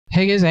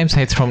Hey guys, I'm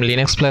Said from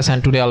Linux Plus,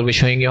 and today I'll be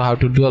showing you how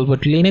to dual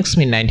boot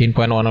LinuxMint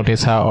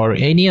 19.1 or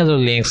any other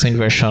LinuxMint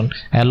version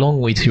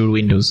along with your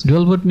Windows.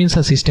 Dual boot means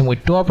a system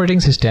with two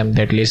operating systems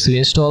that lets you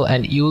install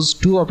and use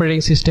two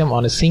operating systems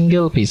on a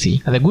single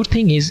PC. And the good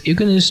thing is you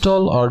can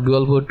install or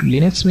dual boot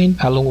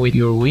LinuxMint along with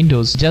your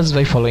Windows just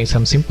by following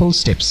some simple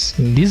steps.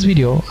 In this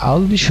video,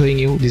 I'll be showing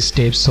you these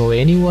steps so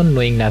anyone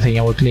knowing nothing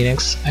about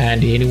Linux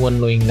and anyone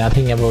knowing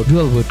nothing about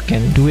dual boot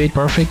can do it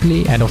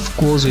perfectly, and of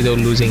course without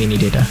losing any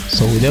data.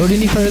 So without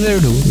any further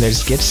ado,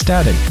 let's get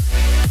started.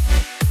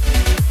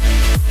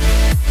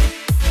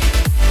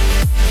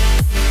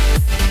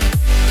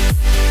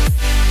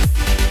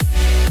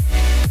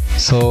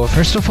 So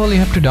first of all, you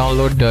have to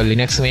download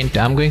LinuxMint.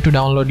 I'm going to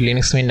download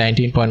LinuxMint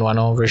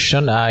 19.10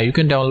 version. You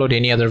can download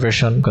any other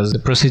version because the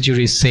procedure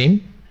is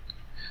same.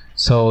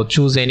 So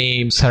choose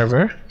any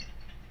server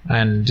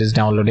and just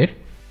download it.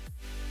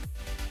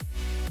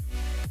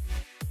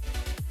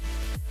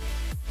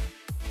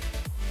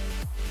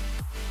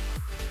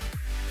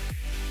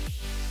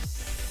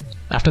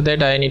 After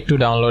that, I need to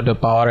download the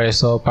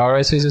PowerISO.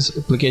 PowerISO is this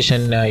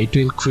application. It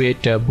will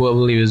create a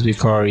bootable USB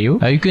for you.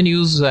 You can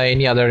use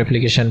any other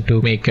application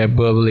to make a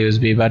bootable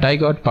USB, but I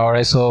got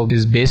PowerISO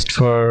is best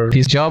for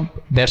this job.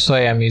 That's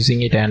why I'm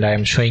using it, and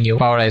I'm showing you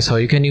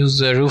PowerISO. You can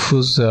use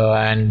Rufus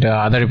and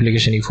other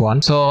application if you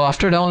want. So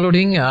after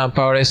downloading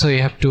PowerISO,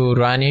 you have to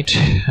run it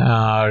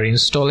or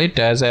install it.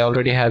 As I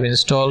already have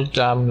installed,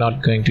 I'm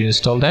not going to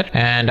install that.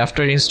 And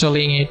after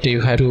installing it,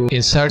 you have to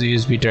insert the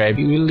USB drive.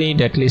 You will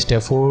need at least a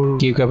 4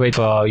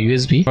 GB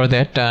USB for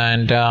that,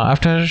 and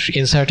after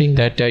inserting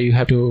that, you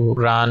have to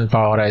run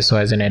PowerISO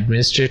as an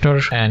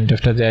administrator. And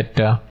after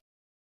that,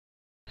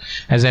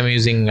 as I'm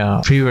using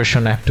free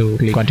version, I have to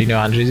click continue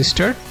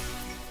unregistered.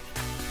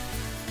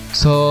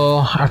 So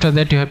after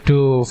that, you have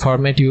to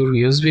format your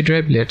USB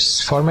drive.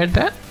 Let's format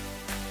that.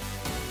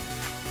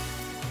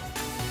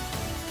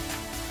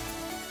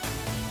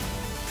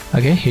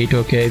 Okay, hit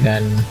OK,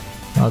 then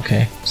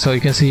okay, so you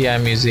can see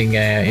I'm using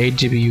 8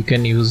 GB. You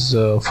can use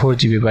 4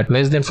 GB, but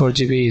less than 4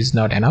 GB is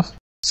not enough.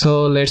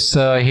 So let's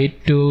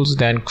hit tools,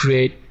 then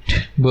create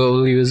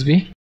bootable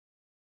USB,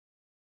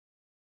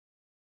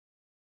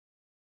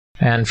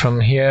 and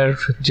from here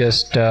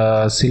just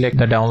select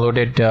the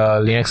downloaded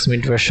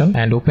LinuxMint version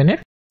and open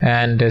it,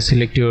 and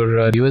select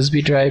your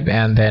USB drive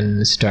and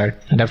then start.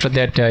 And after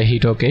that,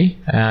 hit OK,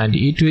 and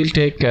it will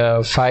take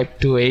 5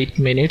 to 8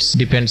 minutes,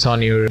 depends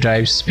on your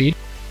drive speed.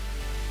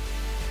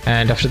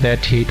 And after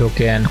that, hit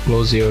OK and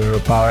close your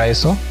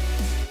PowerISO.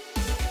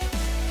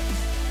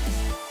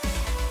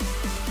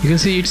 You can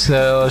see it's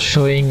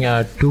showing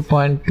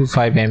 2.25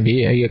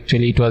 MB.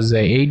 Actually it was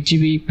 8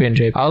 GB pen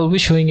drive. I'll be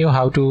showing you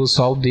how to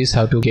solve this,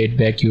 how to get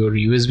back your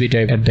USB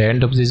drive at the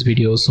end of this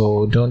video,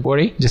 so don't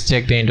worry, just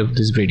check the end of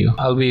this video.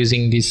 I'll be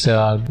using this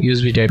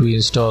USB drive to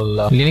install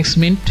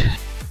LinuxMint.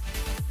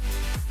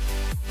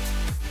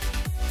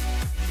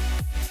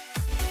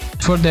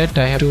 For that,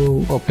 I have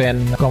to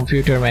open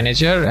Computer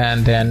Manager,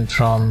 and then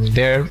from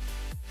there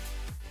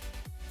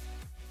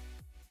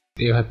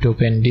you have to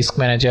open Disk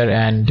Manager,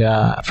 and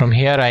from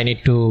here I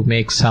need to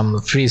make some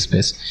free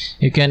space.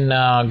 You can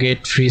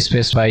get free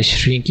space by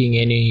shrinking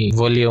any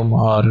volume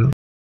or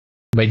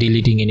by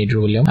deleting any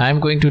volume. I'm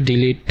going to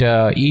delete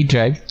E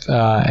drive.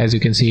 As you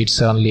can see, it's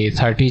only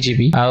 30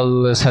 GB.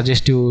 I'll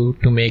suggest you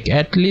to make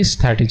at least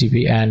 30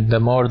 GB, and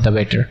the more the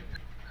better.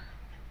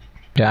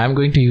 I'm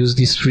going to use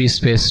this free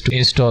space to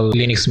install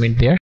LinuxMint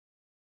there.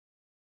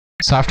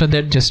 So after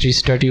that, just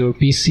restart your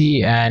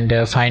PC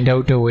and find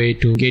out a way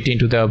to get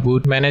into the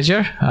boot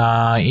manager.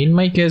 In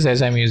my case,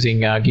 as I'm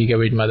using a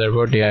gigabit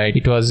motherboard,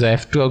 it was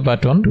F12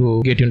 button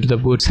to get into the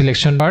boot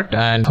selection part,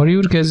 and for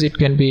your case it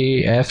can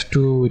be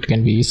F2, it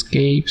can be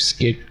escape,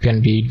 it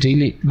can be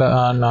delete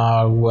button,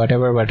 or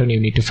whatever button. You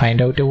need to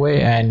find out a way,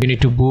 and you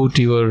need to boot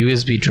your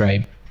USB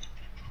drive.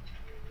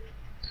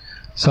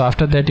 So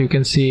after that, you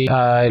can see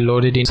I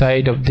loaded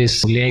inside of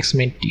this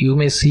LinuxMint. You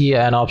may see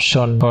an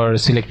option for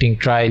selecting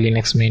try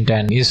LinuxMint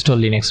and install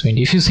LinuxMint.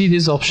 If you see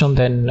this option,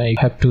 then you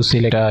have to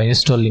select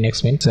install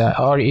LinuxMint,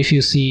 or if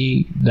you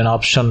see an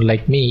option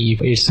like me,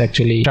 if it's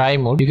actually try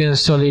mode, you can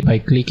install it by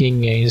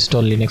clicking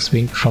install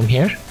LinuxMint from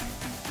here.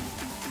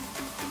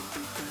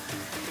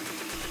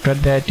 After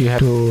that, you have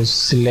to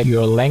select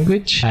your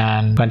language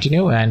and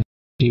continue, and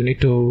you need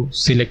to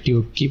select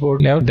your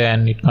keyboard layout,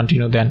 then it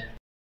continue, then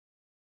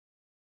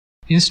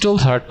install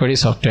third-party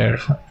software.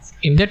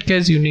 In that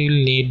case, you will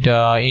need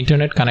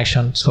internet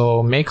connection,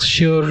 so make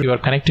sure you are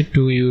connected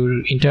to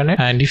your internet.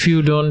 And if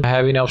you don't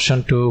have any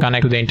option to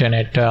connect to the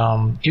internet,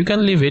 you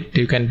can leave it,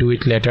 you can do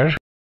it later.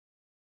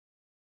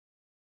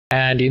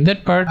 And in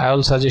that part, I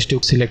will suggest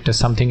you select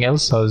something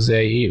else, because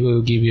it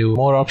will give you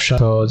more options.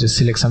 So just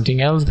select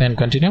something else, then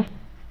continue.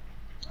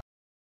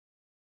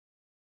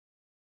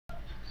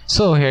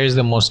 So here is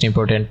the most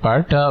important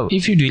part.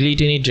 If you delete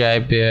any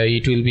drive,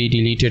 it will be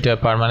deleted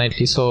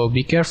permanently, so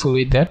be careful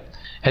with that.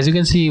 As you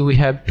can see, we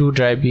have 2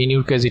 drive. In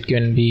your case, it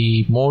can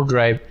be more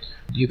drive.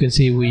 You can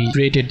see we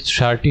created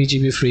 30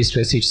 GB free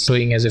space. It's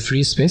showing as a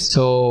free space.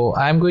 So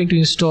I'm going to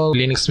install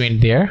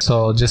LinuxMint there.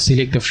 So just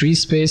select the free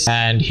space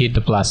and hit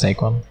the plus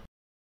icon.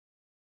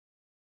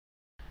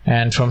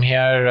 And from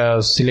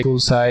here select full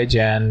size,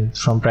 and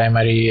from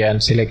primary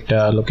and select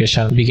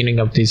location beginning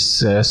of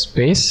this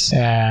space,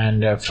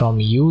 and from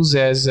use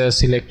as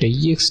select a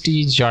ext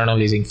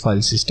journalizing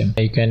file system.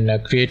 You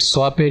can create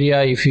swap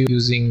area. If you're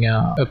using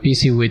a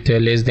PC with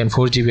less than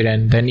 4 GB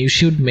RAM, then you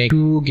should make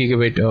 2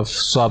 GB of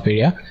swap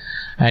area,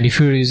 and if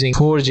you're using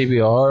 4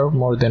 GB or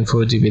more than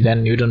 4 GB,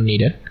 then you don't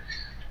need it.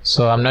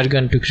 So I'm not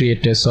going to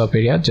create a swap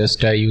area,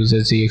 just use a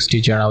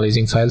ext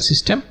journalizing file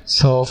system.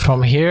 So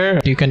from here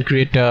you can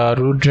create a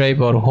root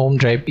drive or home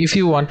drive. If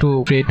you want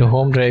to create a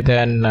home drive,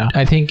 then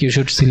I think you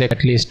should select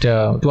at least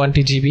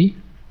 20 GB.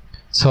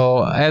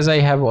 So as I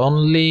have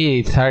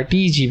only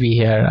 30 GB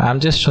here, I'm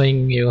just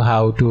showing you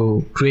how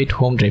to create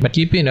home drive. But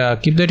keep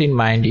that in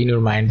mind,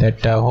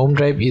 that home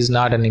drive is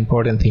not an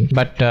important thing,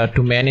 but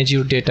to manage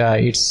your data,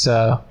 it's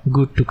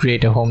good to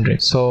create a home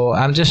drive. So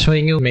I'm just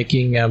showing you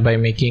by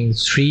making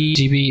 3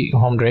 GB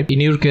home drive. In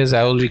your case,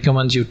 I will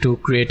recommend you to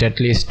create at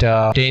least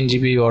 10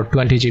 GB or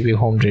 20 GB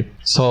home drive.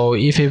 So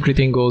if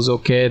everything goes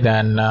okay,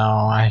 then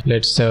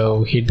let's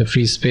hit the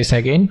free space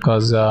again,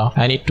 because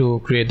I need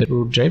to create the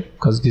root drive,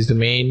 because this is the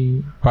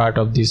main part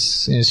of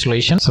this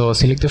installation. So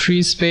select the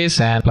free space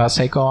and plus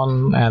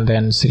icon, and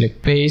then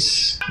select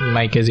paste. In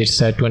my case, it's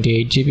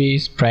 28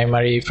 GB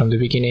primary from the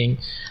beginning,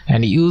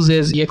 and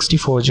uses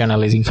ext4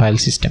 journalizing file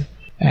system.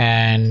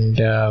 And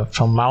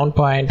from mount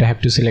point, I have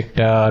to select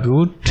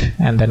root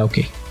and then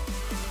OK.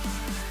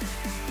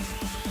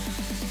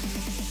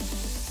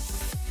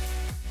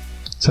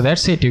 So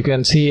that's it. You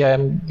can see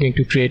I'm going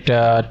to create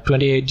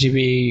 28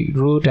 GB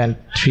root and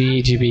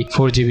 3 GB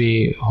 4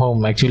 GB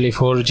home. Actually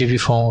 4 GB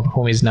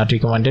home is not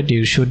recommended.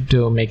 You should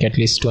make at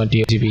least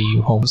 20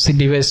 GB home. See,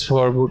 device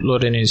for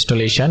bootload and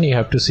installation, you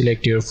have to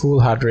select your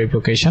full hard drive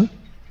location.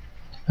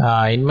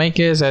 In my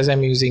case, as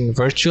I'm using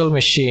virtual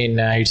machine,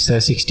 it's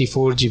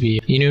 64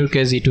 GB. In your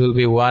case, it will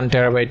be 1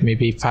 TB,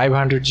 maybe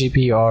 500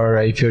 GB, or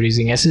if you're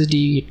using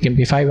SSD, it can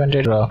be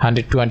 500 or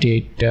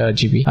 128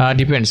 GB.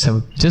 Depends.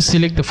 Just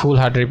select the full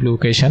hard drive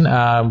location.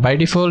 By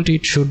default,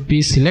 it should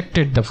be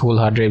selected the full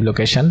hard drive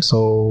location,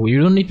 so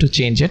you don't need to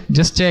change it.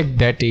 Just check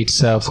that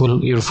it's your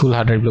full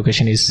hard drive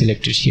location is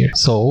selected here.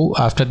 So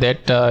after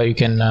that, you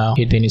can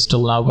hit the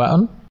install now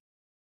button.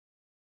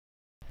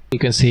 You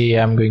can see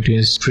I'm going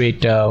to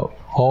create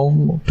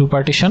home to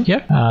partition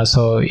here.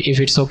 So if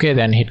it's okay,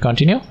 then hit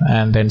continue,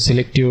 and then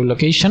select your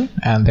location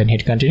and then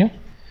hit continue,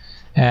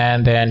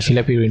 and then fill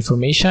up your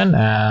information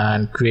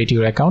and create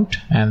your account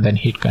and then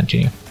hit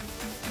continue.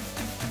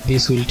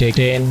 This will take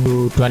 10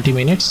 to 20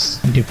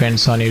 minutes, it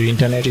depends on your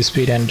internet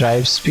speed and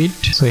drive speed,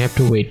 so you have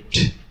to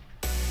wait.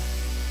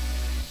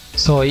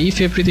 So if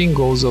everything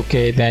goes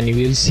okay, then you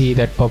will see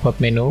that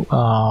pop-up menu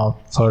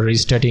for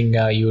restarting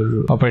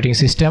your operating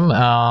system.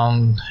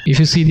 If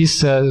you see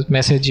this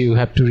message, you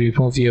have to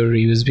remove your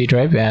USB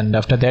drive, and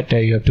after that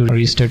you have to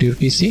restart your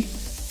PC,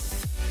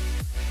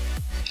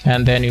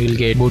 and then you will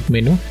get boot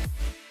menu.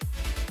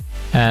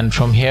 And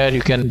from here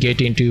you can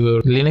get into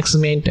your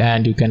LinuxMint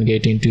and you can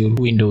get into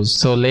Windows.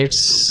 So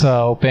let's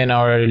open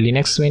our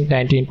LinuxMint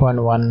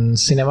 19.1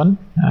 Cinnamon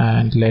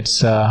and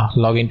let's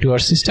log into our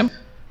system.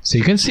 So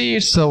you can see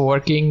it's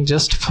working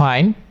just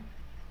fine.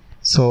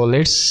 So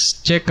let's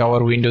check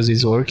our Windows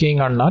is working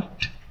or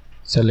not.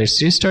 So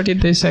let's restart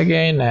this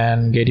again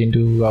and get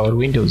into our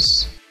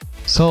Windows.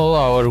 So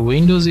our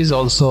Windows is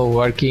also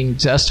working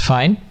just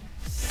fine.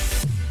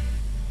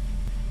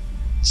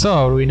 So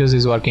our Windows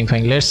is working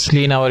fine. Let's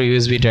clean our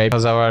USB drive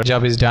because our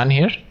job is done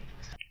here.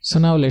 So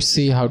now let's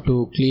see how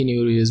to clean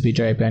your USB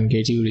drive and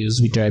get your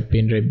USB drive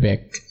pen drive back.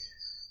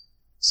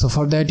 So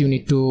for that you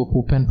need to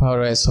open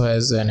PowerSO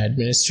as an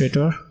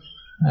administrator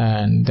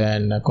and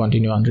then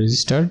continue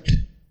unregistered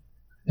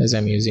as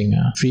I'm using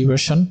a free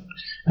version,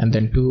 and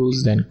then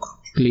tools, then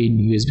clean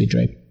USB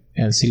drive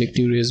and select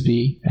your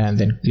USB and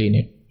then clean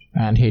it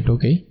and hit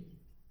OK.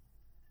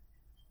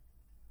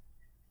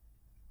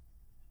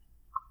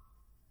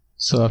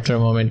 So after a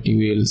moment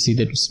you will see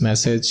that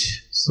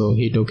message, so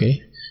hit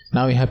OK.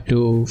 Now we have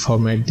to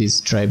format this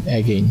drive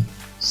again,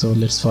 so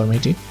let's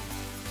format it.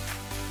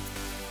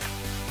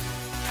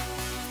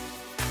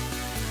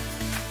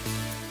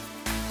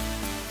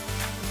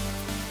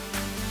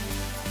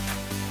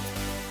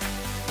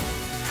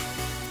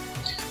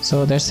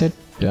 So that's it,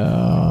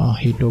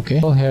 hit OK.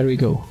 So here we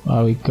go,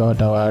 we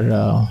got our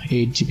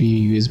 8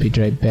 GB USB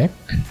drive back.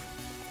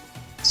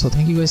 So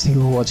thank you guys, thank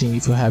you for watching.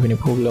 If you have any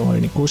problem or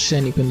any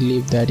question, you can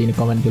leave that in a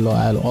comment below.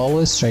 I'll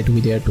always try to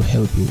be there to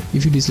help you.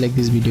 If you dislike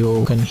this video,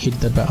 you can hit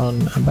the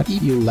button, but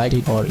if you liked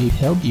it or it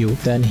helped you,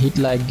 then hit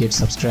like, get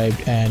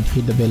subscribed and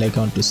hit the bell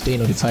icon to stay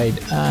notified.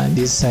 And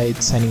this side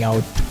signing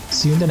out.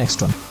 See you in the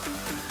next one.